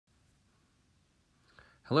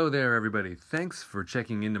Hello there, everybody. Thanks for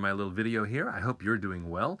checking into my little video here. I hope you're doing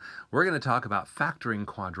well. We're going to talk about factoring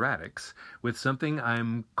quadratics with something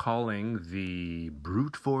I'm calling the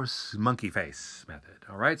brute force monkey face method.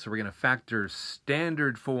 All right, so we're going to factor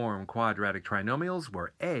standard form quadratic trinomials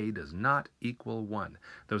where a does not equal 1.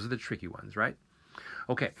 Those are the tricky ones, right?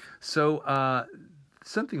 Okay, so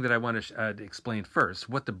something that I want to explain first,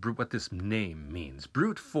 what this name means.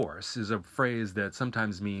 Brute force is a phrase that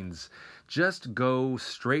sometimes means just go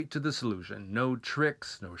straight to the solution. No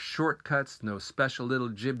tricks, no shortcuts, no special little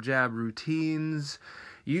jib-jab routines.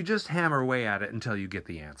 You just hammer away at it until you get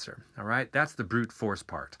the answer. All right, that's the brute force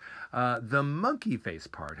part. The monkey face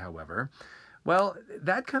part, however, well,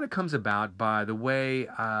 that kind of comes about by the way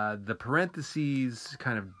the parentheses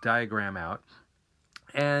kind of diagram out.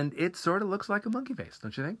 And it sort of looks like a monkey face,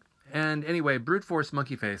 don't you think? And anyway, brute force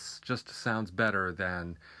monkey face just sounds better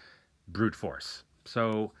than brute force.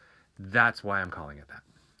 So that's why I'm calling it that.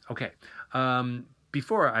 Okay,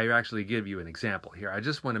 before I actually give you an example here, I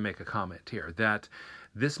just want to make a comment here that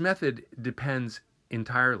this method depends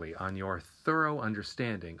entirely on your thorough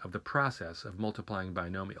understanding of the process of multiplying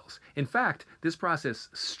binomials. In fact, this process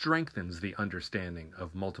strengthens the understanding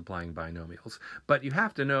of multiplying binomials, but you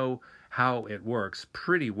have to know how it works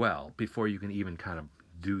pretty well before you can even kind of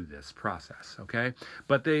do this process, okay?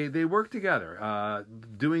 But they work together.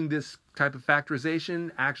 Doing this type of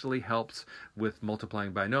factorization actually helps with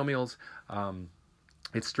multiplying binomials.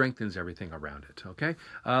 It strengthens everything around it, okay?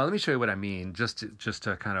 Let me show you what I mean, just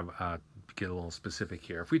to kind of get a little specific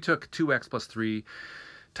here. If we took 2x plus 3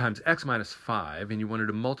 times x minus 5 and you wanted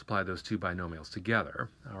to multiply those two binomials together,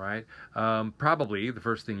 all right, probably the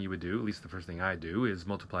first thing you would do, at least the first thing I do, is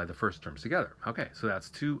multiply the first terms together. Okay, so that's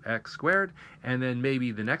 2x squared, and then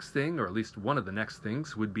maybe the next thing, or at least one of the next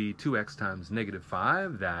things, would be 2x times negative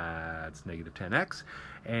 5, that's negative 10x,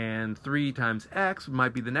 and 3 times x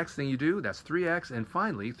might be the next thing you do, that's 3x, and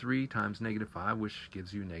finally 3 times negative 5, which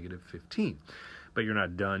gives you negative 15. But you're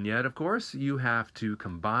not done yet, of course. You have to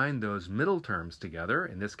combine those middle terms together.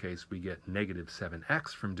 In this case, we get negative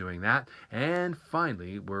 7x from doing that. And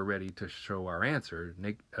finally, we're ready to show our answer,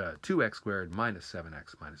 2x squared minus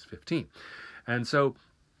 7x minus 15. And so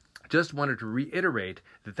just wanted to reiterate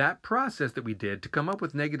that that process that we did to come up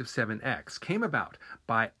with negative 7x came about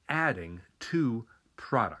by adding two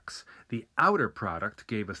products. The outer product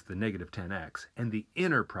gave us the negative 10x, and the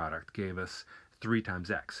inner product gave us 3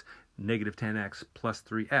 times x. Negative 10x plus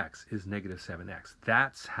 3x is negative 7x.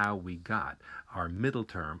 That's how we got our middle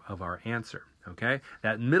term of our answer, okay?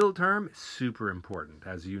 That middle term is super important,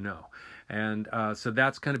 as you know. And so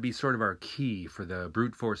that's going to be sort of our key for the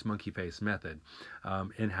brute force monkey face method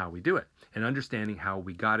in how we do it, and understanding how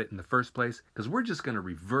we got it in the first place, because we're just going to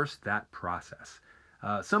reverse that process.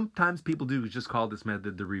 Sometimes people do just call this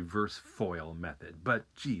method the reverse FOIL method, but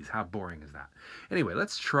geez, how boring is that? Anyway,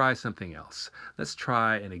 let's try something else. Let's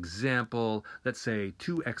try an example. Let's say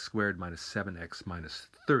 2x squared minus 7x minus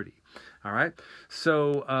 30. All right,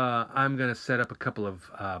 so I'm going to set up a couple of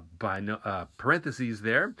parentheses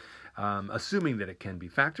there, assuming that it can be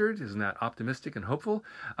factored. Isn't that optimistic and hopeful?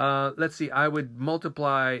 Let's see, I would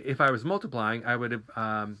multiply, if I was multiplying, I would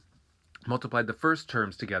have multiplied the first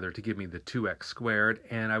terms together to give me the 2x squared,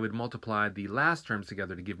 and I would multiply the last terms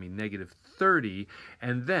together to give me negative 30,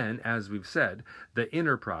 and then, as we've said, the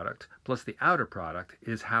inner product plus the outer product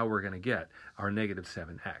is how we're going to get our negative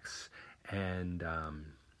 7x. And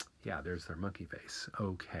yeah, there's our monkey face.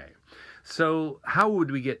 Okay, so how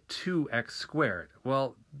would we get 2x squared?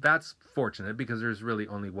 Well, that's fortunate because there's really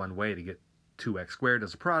only one way to get 2x squared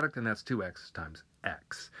as a product, and that's 2x times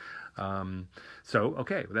x. So,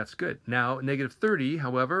 okay, well, that's good. Now, negative 30,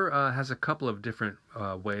 however, has a couple of different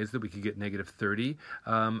ways that we could get negative 30.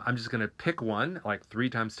 I'm just going to pick one, like 3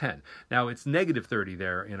 times 10. Now, it's negative 30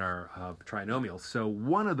 there in our trinomial, so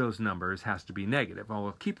one of those numbers has to be negative. Well,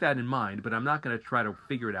 we'll keep that in mind, but I'm not going to try to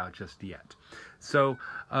figure it out just yet. So,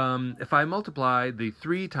 if I multiply the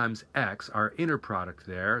 3 times x, our inner product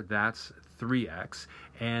there, that's 3x,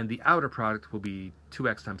 and the outer product will be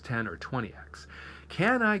 2x times 10, or 20x.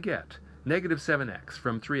 Can I get negative 7x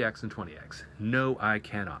from 3x and 20x? No, I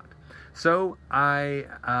cannot. So I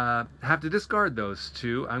have to discard those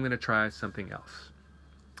two. I'm going to try something else.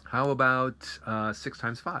 How about 6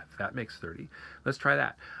 times 5? That makes 30. Let's try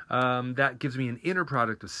that. That gives me an inner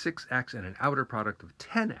product of 6x and an outer product of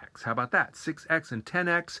 10x. How about that? 6x and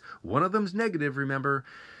 10x. One of them's negative, remember.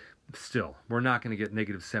 Still, we're not going to get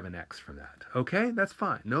negative 7x from that. Okay, that's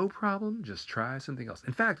fine. No problem. Just try something else.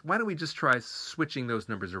 In fact, why don't we just try switching those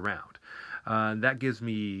numbers around? That gives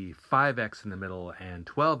me 5x in the middle and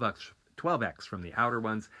 12x from the outer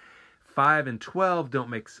ones. 5 and 12 don't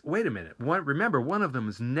make... Wait a minute. Remember, one of them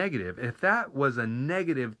is negative. If that was a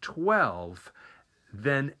negative 12,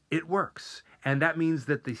 then it works. And that means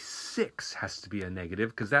that the 6 has to be a negative,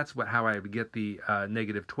 because that's how I would get the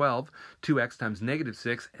negative 12. 2x times negative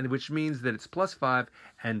 6, and which means that it's plus 5,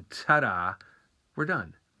 and ta-da, we're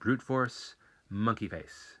done. Brute force, monkey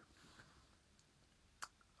face.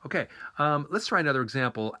 Okay, let's try another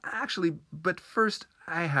example. Actually, but first,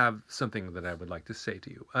 I have something that I would like to say to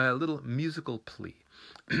you. A little musical plea.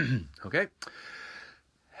 Okay?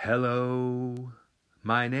 Hello,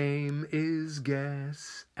 my name is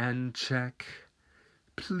Guess and Check.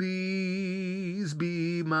 Please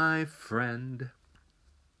be my friend.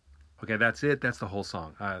 Okay, that's it. That's the whole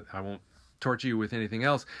song. I won't torture you with anything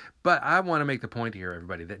else, but I want to make the point here,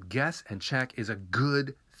 everybody, that Guess and Check is a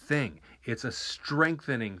good thing. It's a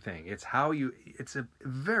strengthening thing. It's a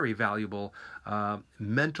very valuable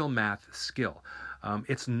mental math skill.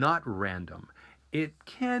 It's not random. It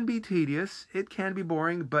can be tedious, it can be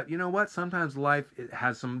boring, but you know what? Sometimes life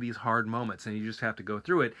has some of these hard moments and you just have to go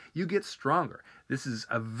through it. You get stronger. This is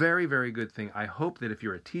a very, very good thing. I hope that if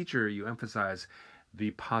you're a teacher, you emphasize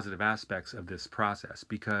the positive aspects of this process,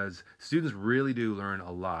 because students really do learn a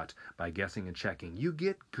lot by guessing and checking. You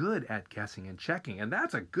get good at guessing and checking, and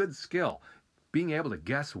that's a good skill. Being able to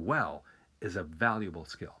guess well is a valuable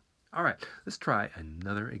skill. All right, let's try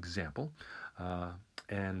another example.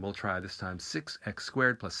 And we'll try this time 6x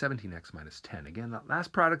squared plus 17x minus 10. Again, that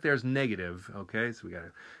last product there is negative, okay? So we got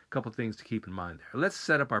a couple things to keep in mind there. Let's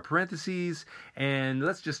set up our parentheses, and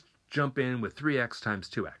let's just jump in with 3x times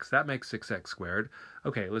 2x. That makes 6x squared.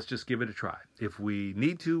 Okay, let's just give it a try. If we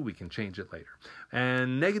need to, we can change it later.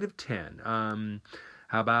 And negative 10.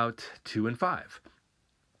 How about 2 and 5?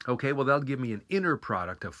 Okay, well, that'll give me an inner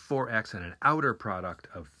product of 4x and an outer product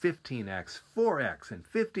of 15x. 4x and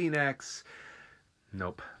 15x.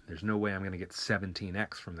 Nope, there's no way I'm going to get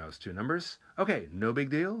 17x from those two numbers. Okay, no big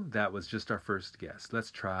deal. That was just our first guess.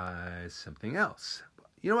 Let's try something else.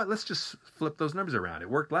 You know what? Let's just flip those numbers around. It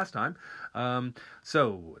worked last time.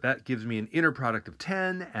 So that gives me an inner product of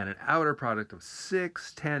 10 and an outer product of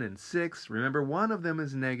 6. 10 and 6. Remember, one of them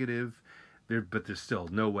is negative, but there's still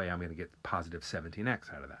no way I'm going to get positive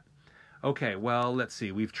 17x out of that. Okay, well, let's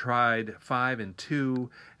see. We've tried 5 and 2,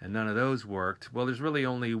 and none of those worked. Well, there's really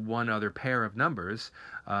only one other pair of numbers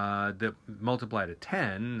that multiply to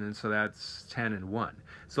 10, and so that's 10 and 1.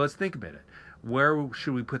 So let's think about it. Where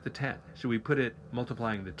should we put the 10? Should we put it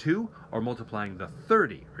multiplying the 2 or multiplying the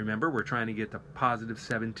 30? Remember, we're trying to get to positive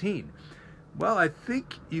 17. Well, I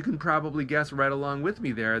think you can probably guess right along with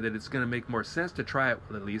me there that it's going to make more sense to try it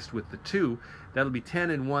at least with the 2. That'll be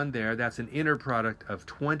 10 and 1 there. That's an inner product of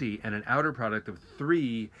 20 and an outer product of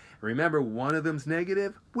 3. Remember, one of them's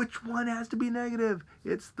negative. Which one has to be negative?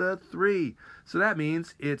 It's the 3. So that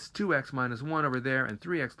means it's 2x minus 1 over there and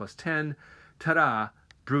 3x plus 10. Ta-da!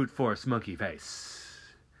 Brute force monkey face.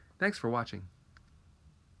 Thanks for watching.